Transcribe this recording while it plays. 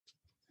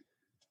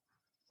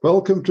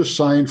Welcome to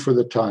Sign for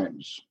the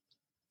Times.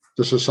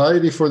 The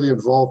Society for the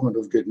Involvement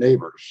of Good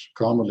Neighbors,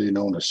 commonly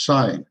known as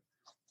SIGN,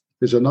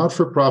 is a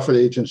not-for-profit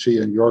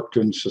agency in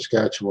Yorkton,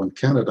 Saskatchewan,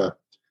 Canada,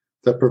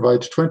 that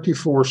provides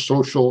 24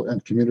 social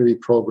and community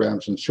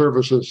programs and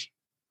services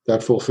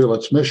that fulfill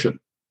its mission,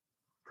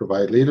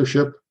 provide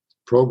leadership,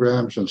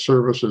 programs, and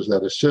services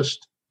that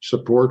assist,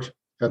 support,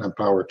 and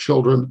empower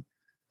children,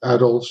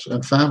 adults,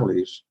 and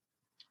families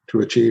to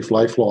achieve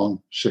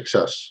lifelong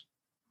success.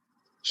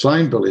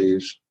 SIGN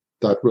believes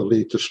that will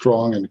lead to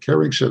strong and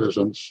caring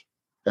citizens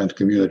and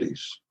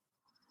communities.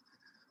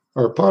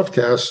 Our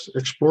podcasts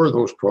explore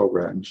those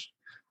programs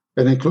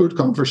and include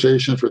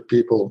conversations with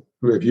people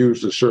who have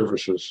used the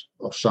services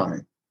of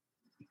SIGN.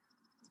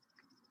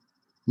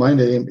 My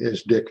name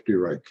is Dick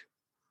Dureich.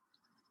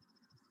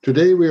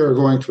 Today we are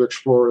going to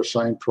explore a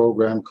SIGN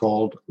program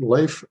called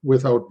Life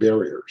Without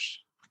Barriers.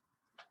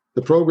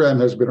 The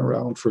program has been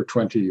around for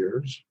 20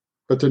 years,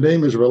 but the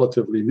name is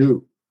relatively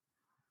new.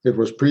 It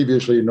was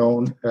previously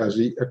known as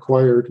the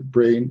Acquired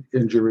Brain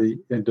Injury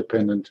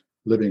Independent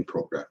Living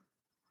Program.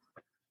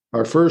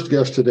 Our first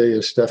guest today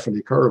is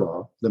Stephanie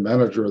Carlaw, the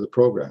manager of the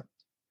program.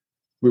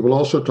 We will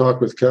also talk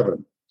with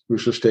Kevin, who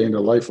sustained a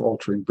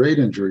life-altering brain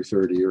injury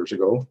 30 years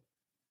ago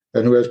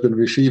and who has been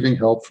receiving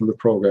help from the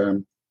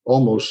program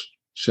almost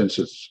since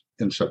its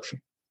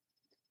inception.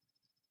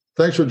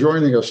 Thanks for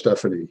joining us,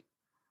 Stephanie.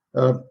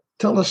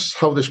 Tell us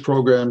how this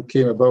program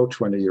came about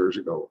 20 years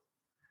ago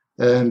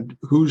and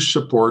whose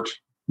support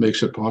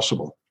makes it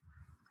possible.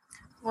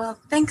 Well,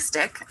 thanks,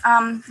 Dick.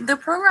 The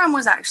program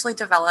was actually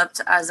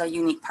developed as a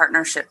unique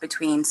partnership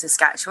between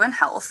Saskatchewan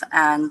Health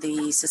and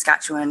the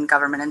Saskatchewan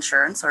Government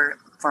Insurance, or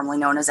formerly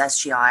known as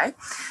SGI.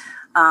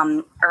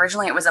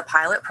 Originally, it was a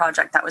pilot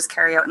project that was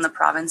carried out in the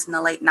province in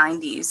the late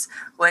 90s,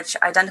 which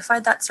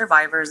identified that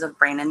survivors of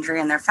brain injury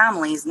and their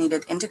families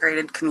needed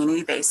integrated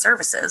community-based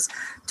services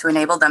to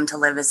enable them to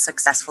live as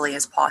successfully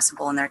as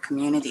possible in their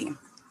community.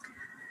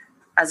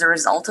 As a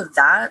result of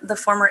that, the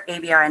former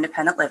ABI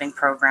Independent Living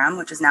Program,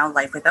 which is now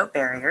Life Without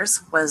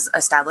Barriers, was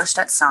established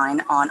at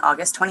SIGN on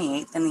August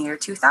 28th in the year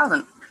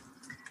 2000.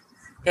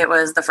 It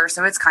was the first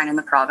of its kind in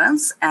the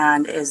province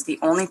and is the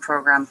only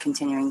program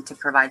continuing to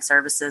provide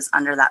services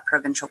under that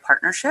provincial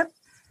partnership.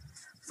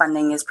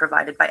 Funding is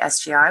provided by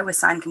SGI, with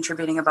SIGN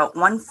contributing about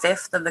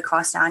 1/5 of the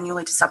cost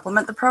annually to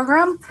supplement the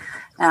program.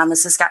 And the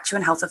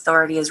Saskatchewan Health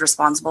Authority is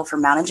responsible for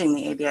managing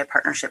the ABI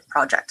Partnership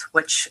Project,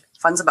 which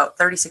funds about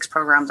 36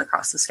 programs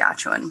across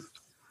Saskatchewan.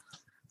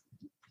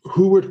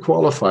 Who would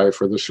qualify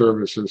for the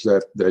services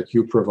that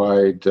you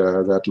provide,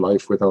 that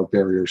Life Without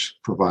Barriers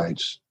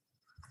provides?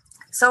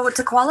 So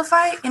to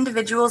qualify,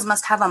 individuals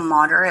must have a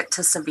moderate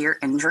to severe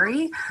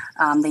injury.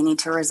 They need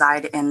to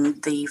reside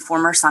in the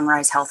former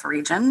Sunrise Health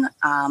region,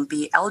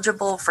 be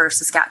eligible for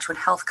Saskatchewan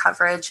health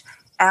coverage,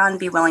 and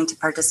be willing to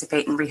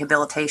participate in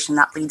rehabilitation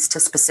that leads to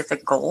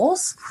specific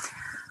goals.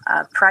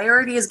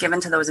 Priority is given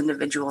to those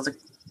individuals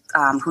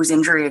whose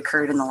injury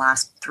occurred in the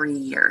last 3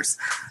 years.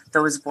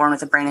 Those born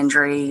with a brain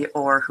injury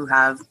or who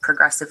have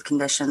progressive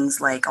conditions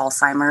like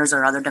Alzheimer's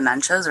or other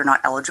dementias are not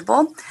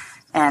eligible.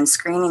 And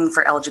screening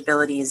for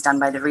eligibility is done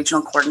by the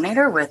regional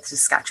coordinator with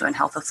Saskatchewan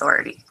Health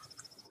Authority.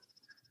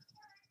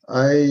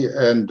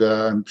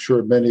 I'm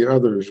sure many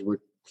others would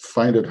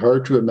find it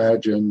hard to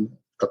imagine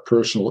a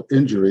personal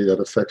injury that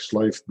affects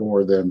life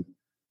more than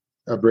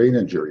a brain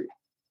injury.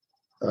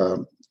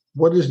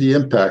 What is the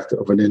impact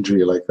of an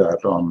injury like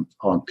that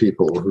on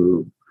people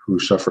who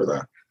suffer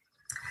that?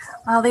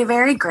 Well, they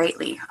vary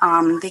greatly.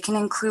 They can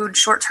include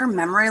short-term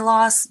memory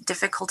loss,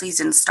 difficulties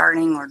in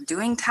starting or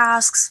doing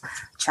tasks,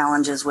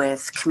 challenges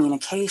with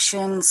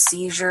communication,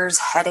 seizures,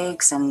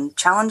 headaches, and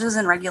challenges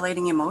in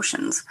regulating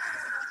emotions.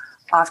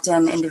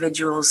 Often,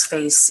 individuals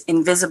face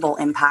invisible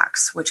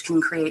impacts, which can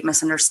create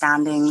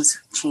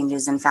misunderstandings,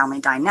 changes in family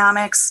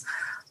dynamics,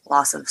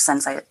 loss of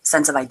sense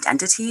of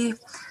identity,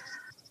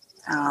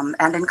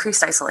 and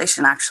increased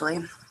isolation,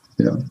 actually.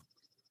 Yeah.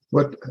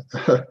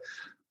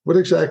 What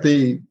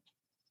exactly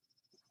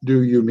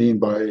do you mean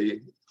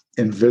by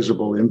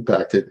invisible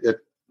impact?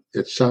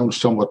 It sounds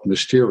somewhat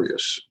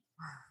mysterious.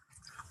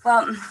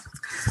 Well,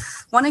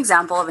 one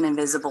example of an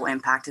invisible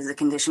impact is a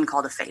condition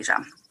called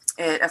aphasia.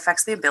 It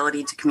affects the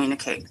ability to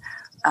communicate.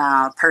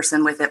 A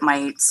person with it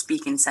might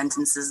speak in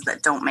sentences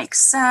that don't make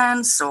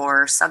sense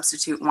or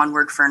substitute one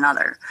word for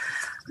another.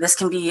 This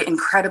can be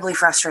incredibly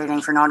frustrating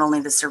for not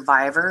only the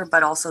survivor,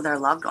 but also their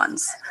loved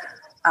ones.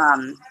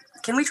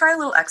 Can we try a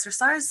little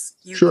exercise?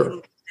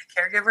 Sure.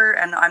 Caregiver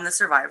and I'm the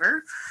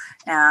survivor,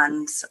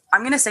 and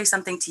I'm going to say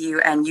something to you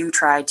and you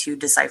try to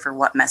decipher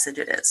what message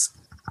it is.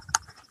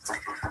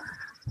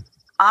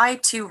 I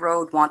too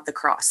road want the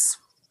cross.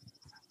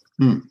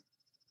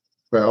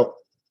 Well,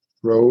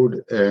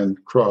 road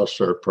and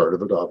cross are part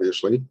of it,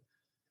 obviously,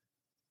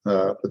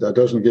 but that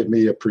doesn't give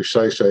me a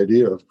precise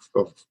idea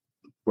of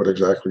what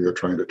exactly you're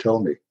trying to tell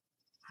me.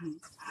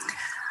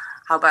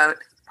 How about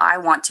I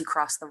want to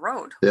cross the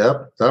road?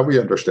 Yeah, that we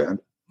understand.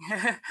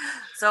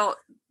 So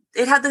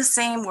it had the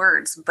same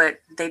words, but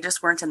they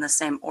just weren't in the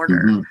same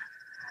order.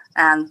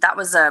 And that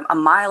was a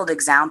mild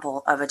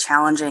example of a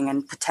challenging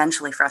and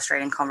potentially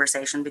frustrating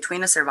conversation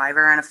between a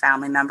survivor and a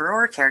family member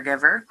or a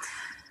caregiver.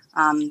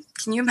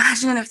 Can you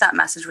imagine if that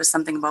message was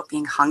something about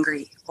being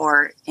hungry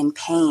or in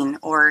pain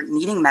or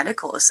needing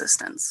medical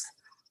assistance?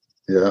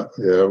 Yeah.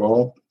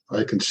 Well,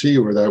 I can see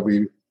where that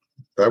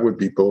would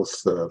be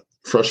both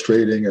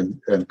frustrating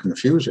and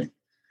confusing.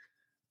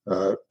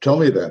 Tell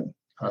me then,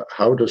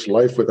 how does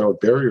Life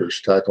Without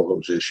Barriers tackle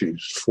those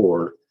issues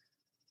for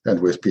and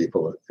with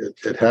people?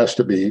 It has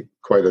to be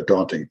quite a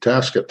daunting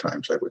task at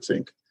times, I would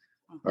think.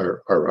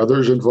 Are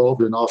others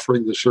involved in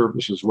offering the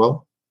service as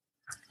well?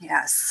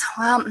 Yes.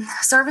 Well,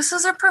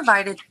 services are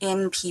provided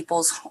in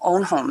people's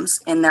own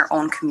homes, in their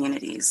own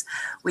communities.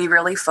 We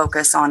really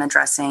focus on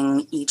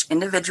addressing each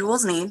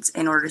individual's needs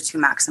in order to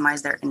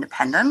maximize their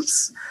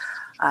independence.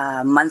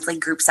 Monthly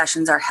group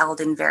sessions are held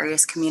in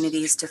various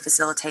communities to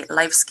facilitate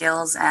life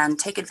skills and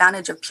take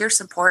advantage of peer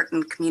support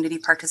and community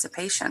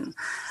participation.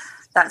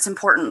 That's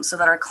important so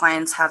that our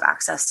clients have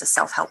access to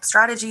self-help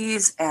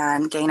strategies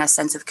and gain a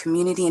sense of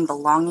community and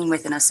belonging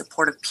within a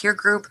supportive peer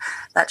group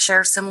that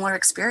shares similar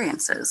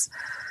experiences.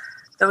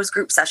 Those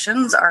group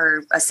sessions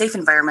are a safe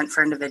environment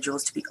for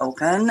individuals to be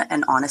open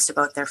and honest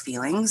about their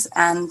feelings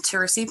and to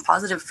receive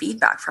positive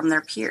feedback from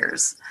their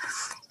peers.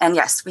 And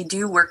yes, we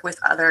do work with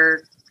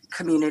other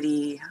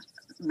community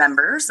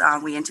members.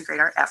 We integrate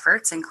our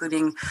efforts,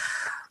 including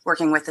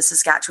working with the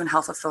Saskatchewan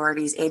Health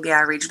Authority's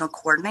ABI Regional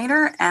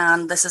Coordinator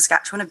and the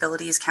Saskatchewan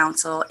Abilities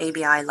Council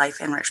ABI Life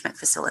Enrichment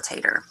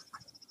Facilitator.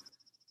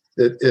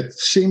 It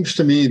seems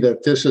to me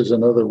that this is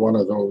another one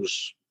of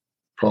those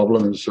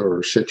problems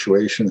or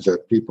situations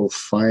that people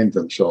find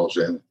themselves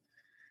in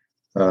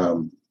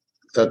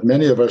that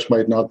many of us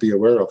might not be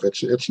aware of.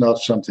 It's not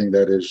something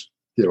that is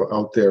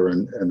out there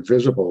and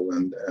visible,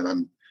 and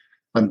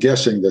I'm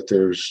guessing that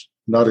there's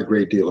not a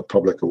great deal of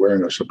public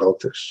awareness about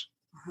this.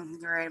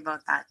 You're right about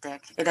that,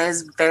 Dick. It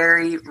is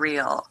very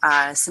real.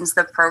 Since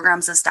the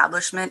program's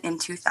establishment in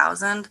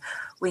 2000,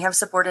 we have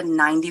supported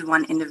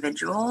 91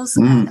 individuals,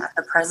 and at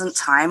the present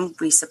time,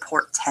 we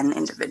support 10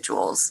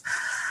 individuals.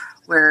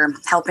 We're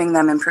helping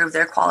them improve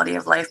their quality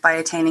of life by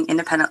attaining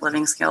independent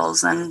living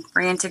skills and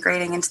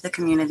reintegrating into the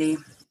community.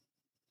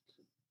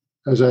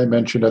 As I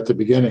mentioned at the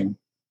beginning,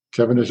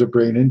 Kevin is a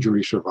brain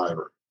injury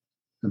survivor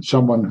and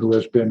someone who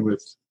has been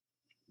with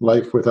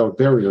Life Without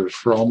Barriers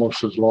for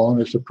almost as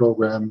long as the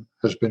program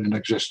has been in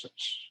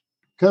existence.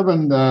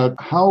 Kevin,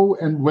 how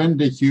and when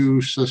did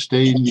you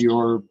sustain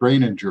your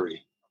brain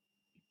injury?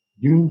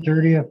 June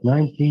 30th,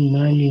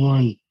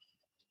 1991.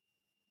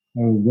 I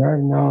was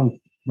driving down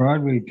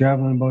Broadway,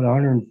 traveling about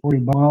 140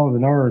 miles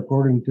an hour,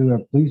 according to a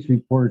police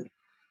report.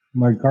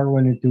 My car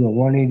went into a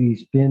 180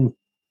 spin,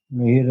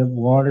 and I hit up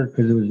water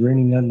because it was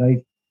raining that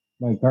night.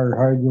 My car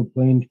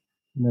hydroplaned,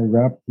 and I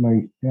wrapped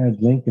my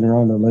dad's Lincoln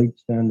around the light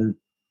stand.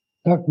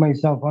 Tucked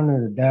myself under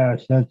the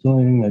dash. That's the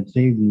only thing that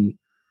saved me.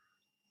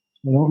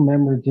 I don't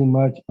remember too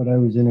much, but I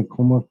was in a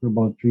coma for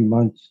about 3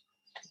 months.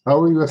 How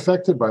were you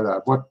affected by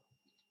that?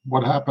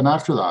 What happened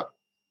after that?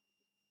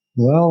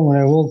 Well, when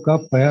I woke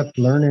up, I had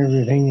to learn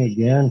everything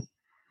again.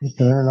 I had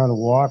to learn how to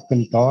walk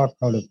and talk,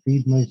 how to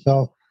feed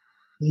myself,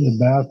 in the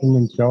bathroom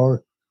and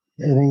shower.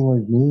 Everything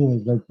was new. I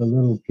was like a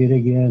little kid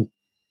again.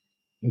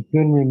 I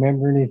couldn't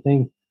remember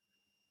anything.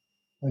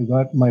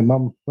 My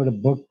mom put a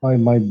book by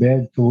my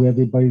bed so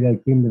everybody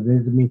that came to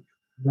visit me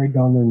write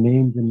down their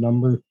names and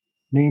numbers,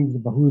 names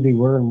about who they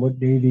were and what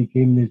day they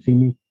came to see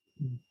me,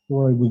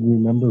 so I would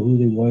remember who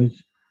they was.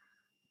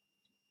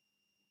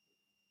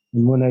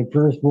 And when I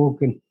first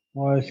woke in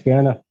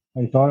Saskatchewan,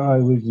 I thought I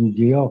was in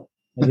jail.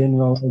 I didn't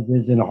realize I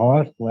was in a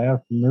hospital. I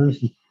asked the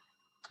nurse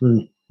for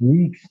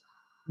weeks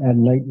at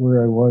night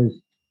where I was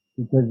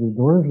because the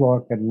doors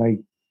locked at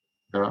night.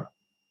 Yeah.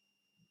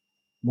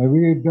 My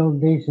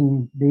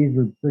rehabilitation days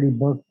were pretty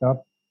booked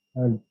up.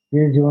 I had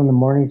physio in the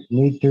mornings from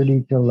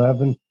 8:30 to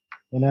 11.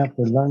 Then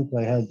after lunch,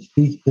 I had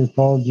speech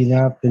pathology in the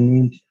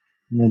afternoons,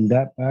 and then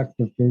that back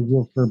to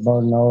physio for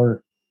about an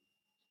hour.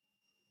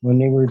 When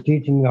they were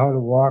teaching me how to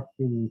walk,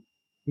 they were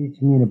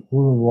teaching me in a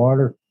pool of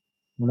water.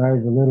 When I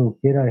was a little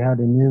kid, I had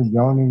a near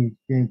drowning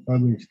experience. I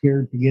was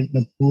scared to get in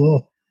the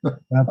pool. I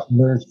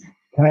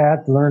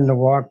had to learn to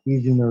walk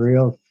using the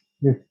rails.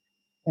 Just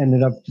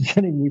ended up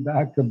setting me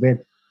back a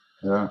bit.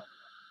 Yeah.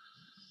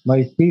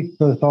 My speech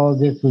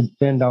pathologist would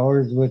spend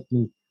hours with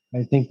me.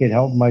 I think it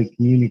helped my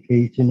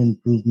communication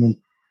improvement.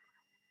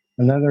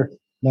 Another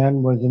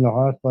man was in the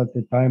hospital at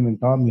the time and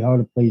taught me how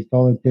to play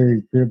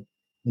solitary crib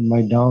in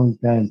my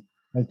downtime.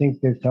 I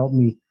think this helped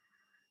me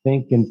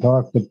think and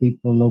talk to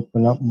people and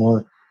open up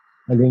more.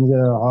 I didn't get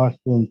out of the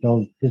hospital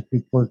until just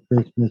before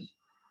Christmas.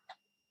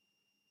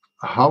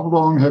 How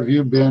long have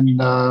you been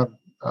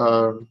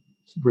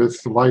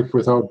with Life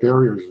Without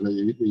Barriers,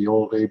 the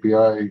old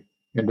ABI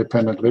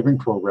Independent Living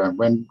Program?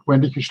 When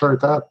did you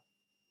start that?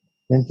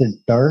 Since it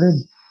started?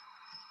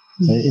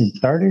 It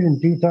started in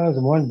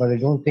 2001, but I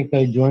don't think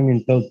I joined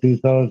until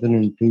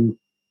 2002.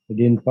 I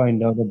didn't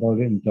find out about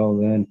it until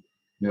then.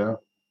 Yeah.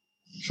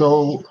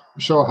 So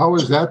how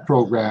has that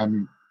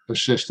program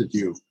assisted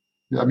you?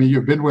 I mean,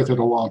 you've been with it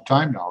a long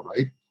time now,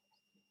 right?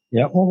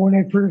 Yeah, well, when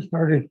I first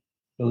started,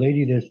 the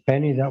lady, this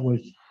Penny that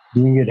was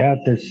doing it,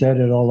 had to set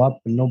it all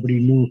up, and nobody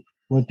knew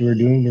what they were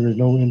doing. There was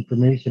no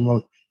information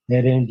about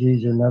head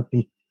injuries or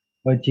nothing.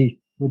 But she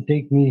would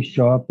take me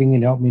shopping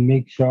and help me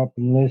make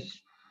shopping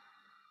lists.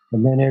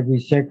 And then every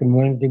second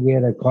Wednesday, we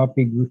had a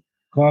coffee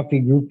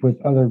group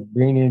with other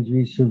brain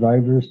injury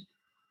survivors.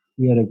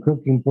 We had a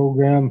cooking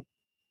program,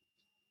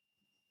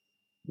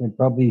 and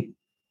probably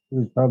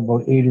there was probably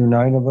about 8 or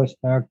 9 of us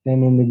back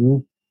then in the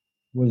group.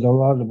 It was a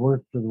lot of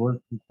work for the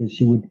work because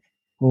she would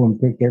go and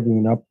pick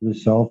everything up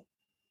herself.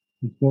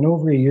 It's been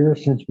over a year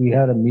since we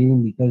had a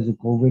meeting because of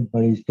COVID,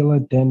 but I still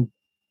attend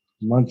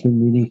monthly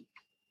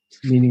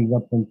meetings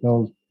up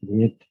until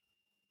it.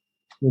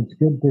 It's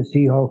good to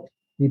see how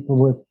people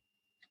with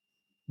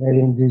head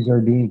injuries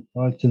are doing.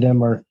 Lots of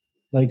them are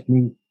like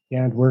me,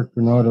 can't work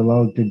or not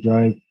allowed to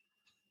drive.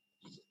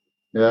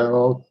 Yeah,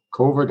 well,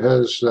 COVID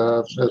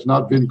has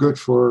not been good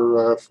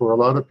for a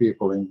lot of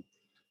people, and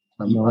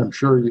No. I'm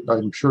sure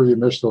you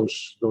miss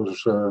those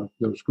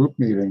group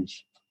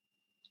meetings.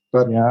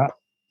 But Yeah.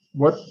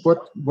 what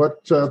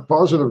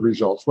positive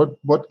results?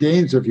 What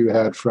gains have you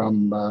had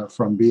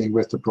from being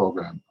with the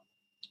program?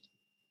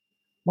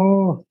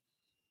 Oh,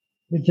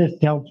 it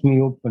just helps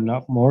me open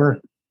up more.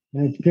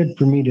 And it's good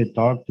for me to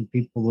talk to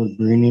people with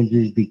brain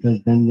injuries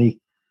because then they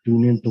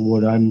tune into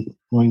what I'm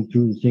going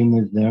through, the same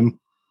as them.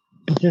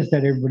 It's just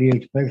that everybody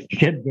expects to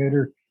get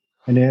better.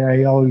 And then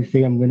I always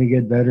say I'm going to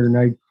get better, and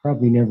I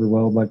probably never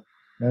will, but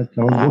that's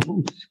how it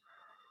goes.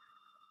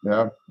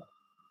 Yeah,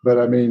 but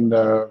I mean,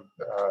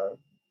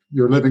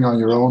 you're living on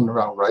your own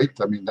now, right?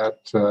 I mean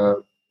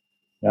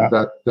Yeah.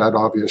 that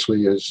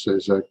obviously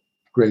is a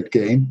great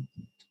gain.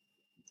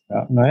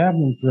 Yeah. And I have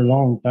been for a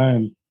long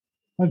time.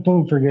 But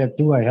don't forget,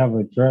 too, I have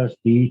a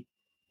trustee,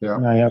 Yeah,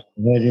 and I have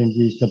a head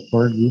injury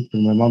support group,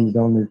 and my mom's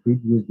down the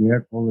street gives me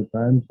heck all the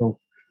time, so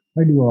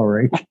I do all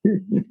right.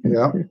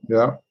 yeah,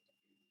 yeah.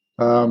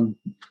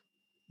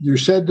 You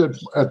said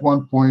that at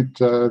one point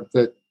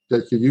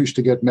that you used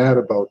to get mad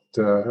about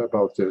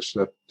this.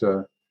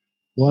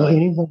 Well,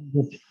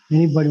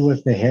 anybody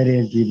with the head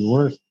injury, the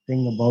worst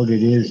thing about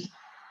it is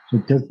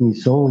it took me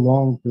so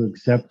long to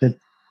accept it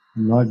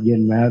and not get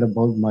mad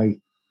about my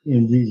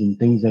injuries and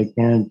things I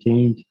can't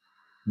change.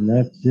 And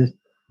that's just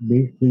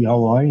basically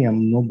how I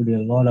am. Nobody, a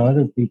lot of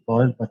other people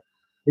aren't, but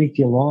it takes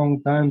you a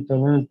long time to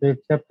learn to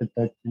accept it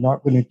that you're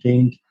not going to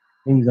change.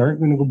 Things aren't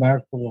going to go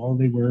back to how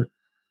they were.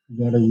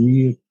 You got to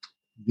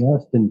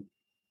readjust and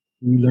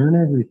relearn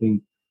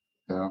everything.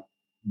 Yeah,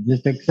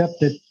 Just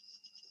accept it.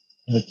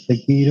 That's the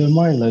key to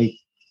my life.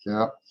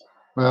 yeah.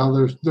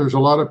 Well, there's a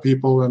lot of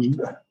people, and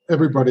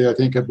everybody, I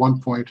think, at one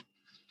point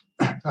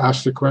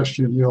asked the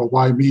question,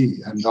 why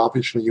me? And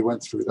obviously, you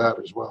went through that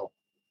as well.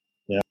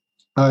 Yeah.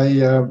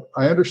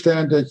 I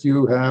understand that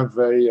you have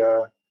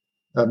a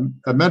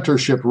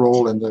mentorship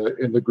role in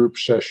the group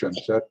sessions.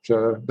 That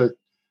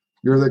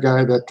you're the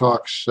guy that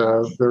talks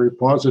very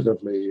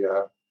positively.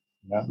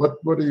 Yeah.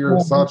 What are your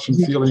thoughts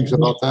and feelings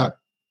about that?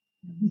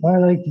 I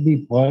like to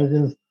be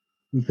positive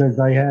because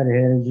I had a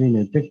head injury and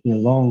it took me a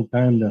long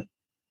time to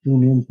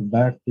tune into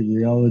back to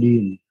reality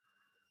and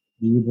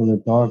be able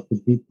to talk to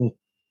people.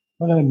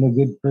 But I'm a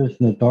good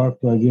person to talk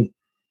to. I give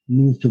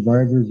new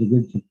survivors a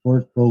good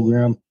support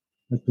program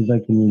because I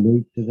can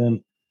relate to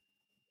them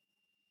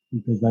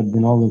because I've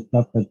been all the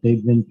stuff that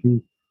they've been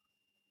through.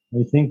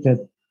 I think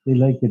that they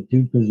like it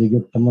too because they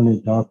get someone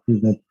to talk to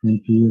that's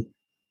been through it.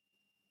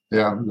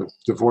 Yeah,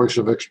 the voice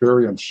of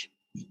experience.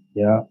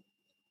 Yeah.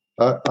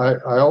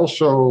 I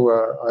also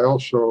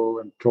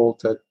am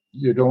told that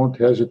you don't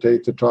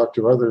hesitate to talk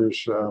to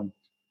others,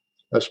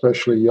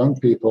 especially young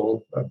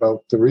people,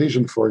 about the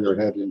reason for your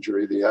head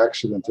injury, the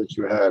accident that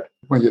you had.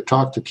 When you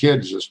talk to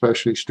kids,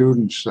 especially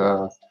students,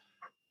 do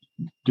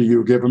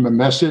you give them a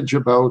message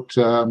about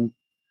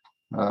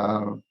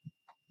the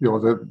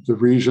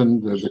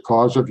reason, the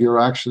cause of your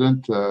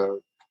accident?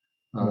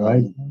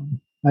 Right.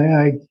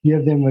 I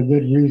give them a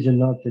good reason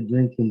not to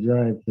drink and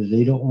drive because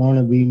they don't want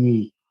to be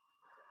me.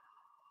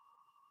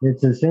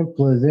 It's as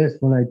simple as this.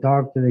 When I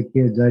talk to the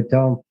kids, I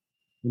tell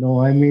them,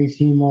 I may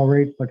seem all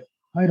right, but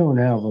I don't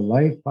have a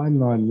life. I'm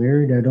not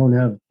married. I don't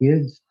have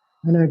kids.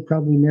 And I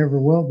probably never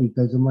will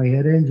because of my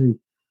head injury.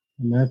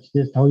 And that's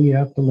just how you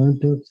have to learn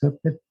to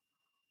accept it.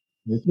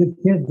 If the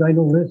kids, I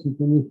don't listen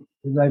to me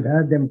because I've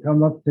had them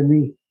come up to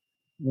me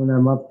when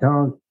I'm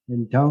uptown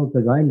in town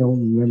because I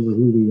don't remember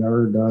who they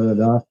are, da da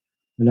da.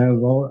 And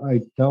I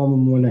tell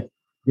them when I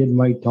did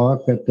my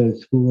talk at the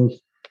schools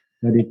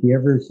that if you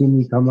ever see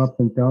me come up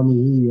and tell me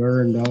who you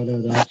are and da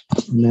da da,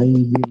 and then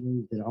you'd be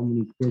amazed at how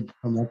many kids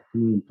come up to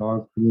me and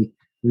talk to me.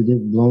 They're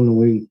just blown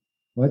away.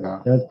 But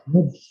Yeah. that's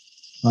good.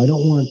 I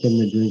don't want them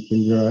to drink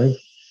and drive.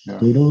 Yeah.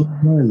 They don't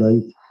live my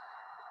life.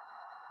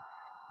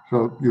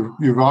 So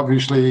you're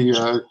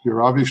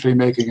obviously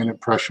making an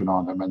impression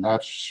on them, and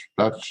that's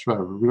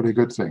a really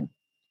good thing.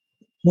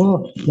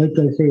 Well, like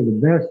I say, the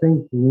best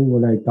thing for me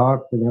when I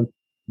talk to them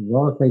is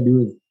all I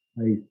do is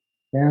I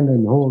stand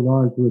and hold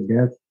on to a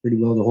desk pretty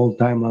well the whole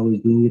time I was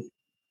doing it.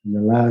 In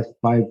the last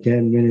 5,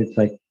 10 minutes,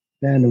 I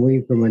stand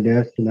away from my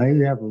desk, and I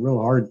have a real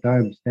hard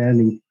time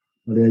standing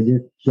but it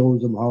just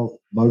shows them how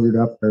buggered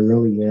up I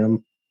really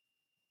am.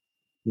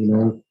 You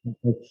know,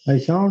 I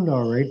sound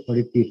all right, but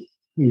if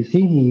you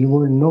see me, you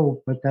wouldn't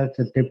know. But that's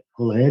a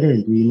typical head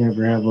injury. You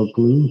never have a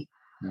clue.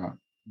 Yeah.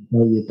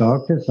 Until you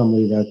talk to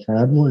somebody that's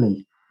had one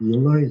and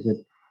realize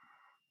it.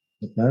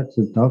 But that's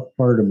the tough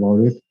part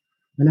about it.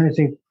 And I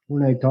think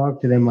when I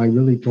talked to them, I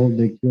really told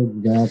the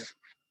kids that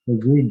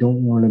because they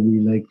don't want to be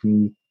like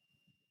me.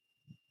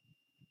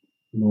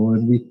 You know,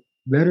 it'd be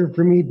better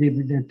for me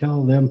to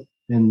tell them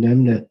than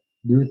them to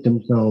do it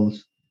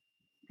themselves.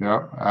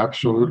 Yeah,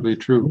 absolutely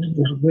true. It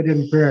was a good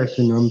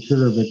impression, I'm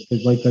sure of it.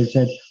 Because, like I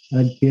said, I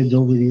had kids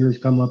over the years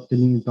come up to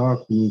me and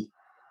talk to me.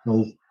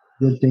 So,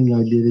 good thing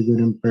I did a good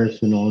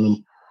impression on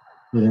them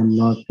for them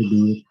not to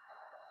do it.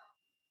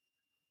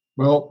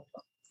 Well,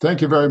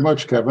 thank you very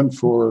much, Kevin,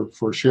 for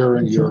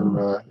sharing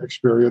your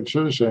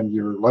experiences and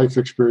your life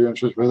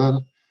experiences with us.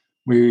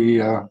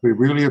 We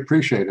really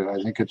appreciate it.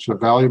 I think it's a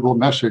valuable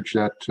message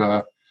that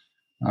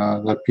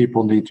that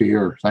people need to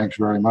hear. Thanks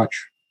very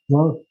much.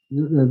 Well,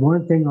 the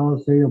one thing I'll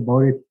say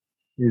about it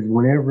is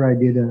whenever I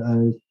did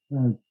a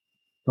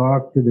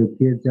talk to the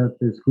kids at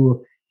the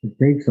school, it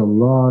takes a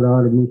lot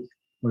out of me,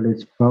 but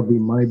it's probably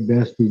my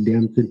best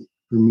redemption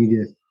for me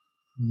to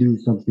do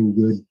something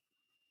good.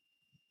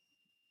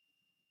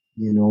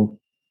 You know,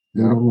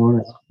 they don't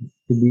want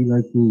to be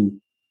like me.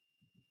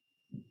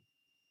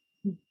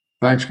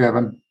 Thanks,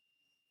 Kevin.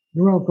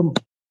 You're welcome.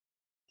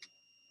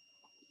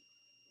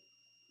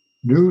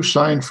 New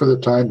Sign for the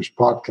Times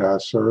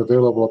podcasts are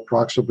available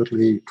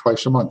approximately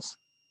twice a month.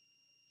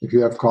 If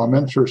you have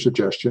comments or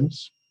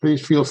suggestions,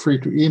 please feel free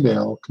to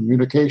email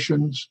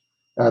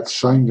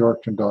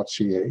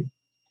communications@signyorkton.ca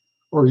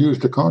or use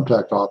the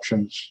contact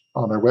options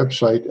on our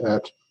website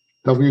at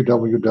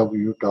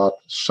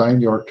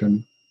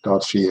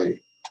www.signyorkton.ca.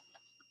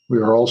 We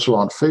are also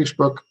on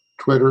Facebook,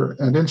 Twitter,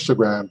 and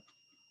Instagram,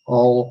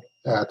 all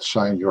at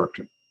Sign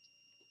Yorkton.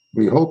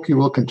 We hope you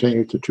will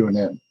continue to tune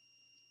in.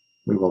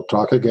 We will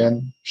talk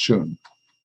again soon.